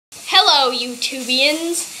Hello,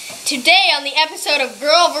 YouTubians! Today on the episode of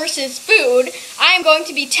Girl vs. Food, I am going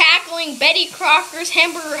to be tackling Betty Crocker's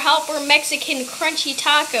Hamburger Helper Mexican Crunchy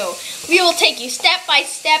Taco. We will take you step by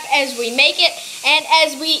step as we make it and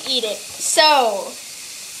as we eat it. So,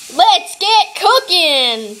 let's get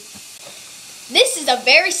cooking! This is a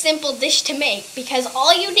very simple dish to make because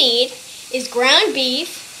all you need is ground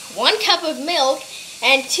beef, 1 cup of milk,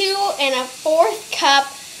 and 2 1/4 cup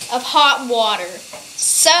of hot water.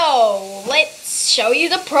 So, let's show you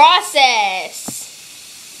the process.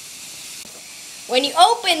 When you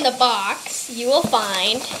open the box, you will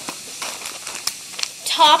find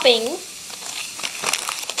topping,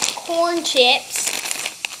 corn chips,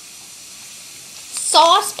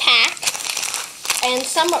 sauce pack, and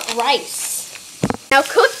some rice. Now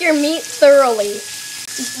cook your meat thoroughly.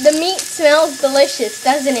 The meat smells delicious,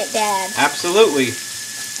 doesn't it, Dad? Absolutely.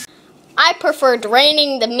 I prefer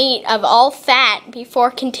draining the meat of all fat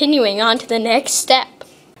before continuing on to the next step.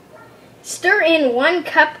 Stir in 1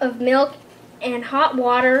 cup of milk and hot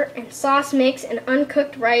water and sauce mix and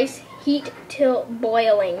uncooked rice. Heat till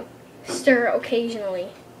boiling. Stir occasionally.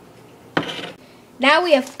 Now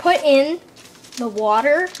we have put in the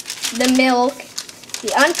water, the milk,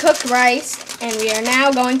 the uncooked rice, and we are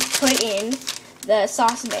now going to put in the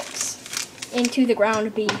sauce mix into the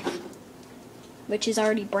ground beef, which is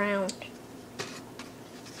already browned.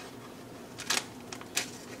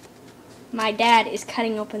 My dad is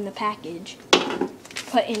cutting open the package to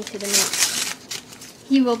put into the meat.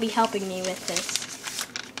 He will be helping me with this.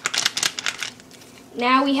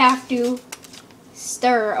 Now we have to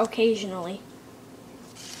stir occasionally.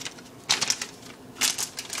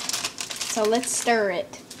 So let's stir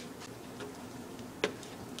it.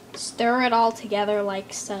 Stir it all together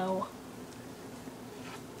like so.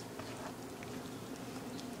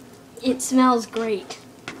 It smells great,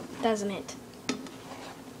 doesn't it?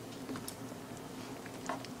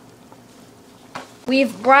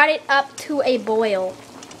 We've brought it up to a boil.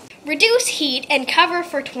 Reduce heat and cover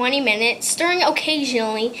for 20 minutes, stirring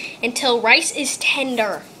occasionally until rice is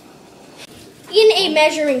tender. In a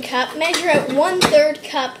measuring cup, measure out 1/3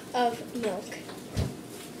 cup of milk.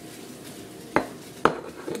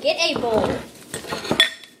 Get a bowl.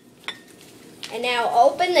 And now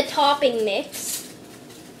open the topping mix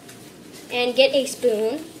and get a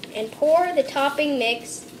spoon and pour the topping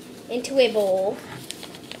mix into a bowl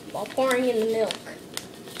while pouring in the milk.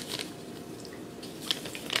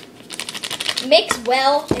 Mix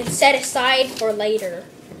well and set aside for later.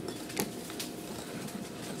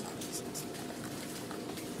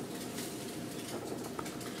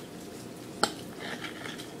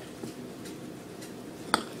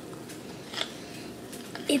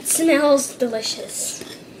 It smells delicious.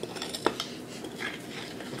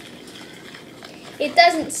 It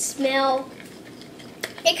doesn't smell,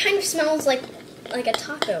 it kind of smells like a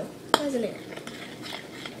taco, doesn't it?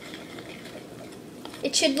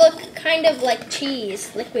 It should look kind of like cheese,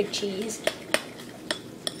 liquid cheese.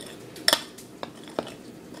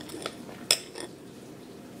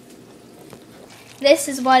 This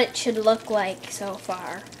is what it should look like so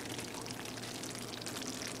far.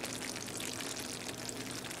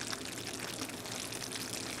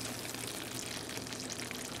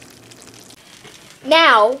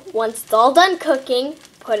 Now, once it's all done cooking,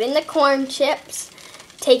 put in the corn chips,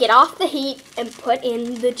 take it off the heat, and put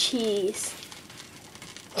in the cheese.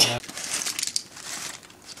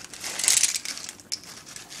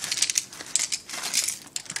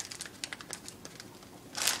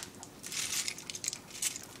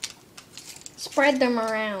 Spread them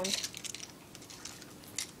around.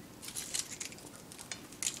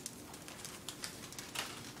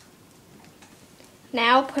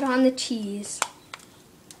 Now put on the cheese.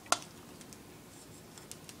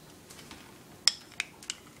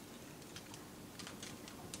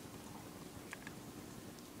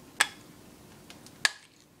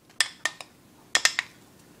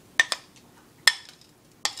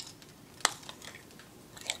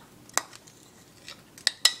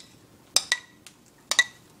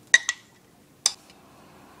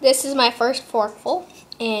 This is my first forkful,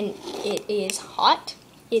 and it is hot.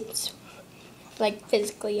 It's like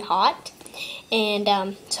physically hot,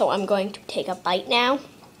 and so I'm going to take a bite now,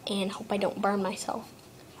 and hope I don't burn myself.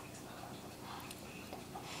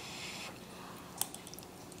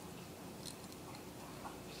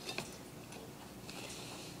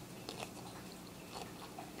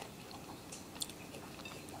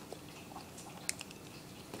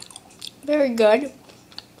 Very good.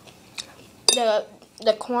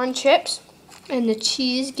 The corn chips and the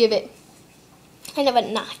cheese give it kind of a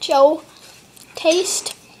nacho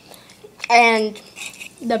taste, and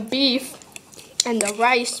the beef and the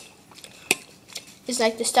rice is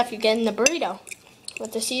like the stuff you get in the burrito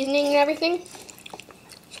with the seasoning and everything.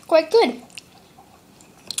 It's quite good.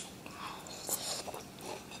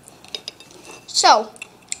 So,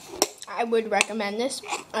 I would recommend this.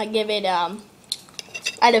 I give it, out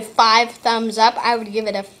of 5 thumbs up, I would give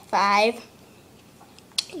it a 5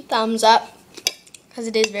 thumbs up because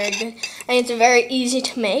it is very good and it's very easy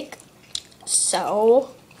to make.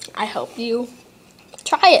 So, I hope you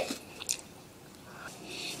try it.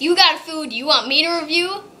 You got a food you want me to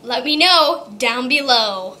review? Let me know down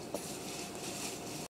below.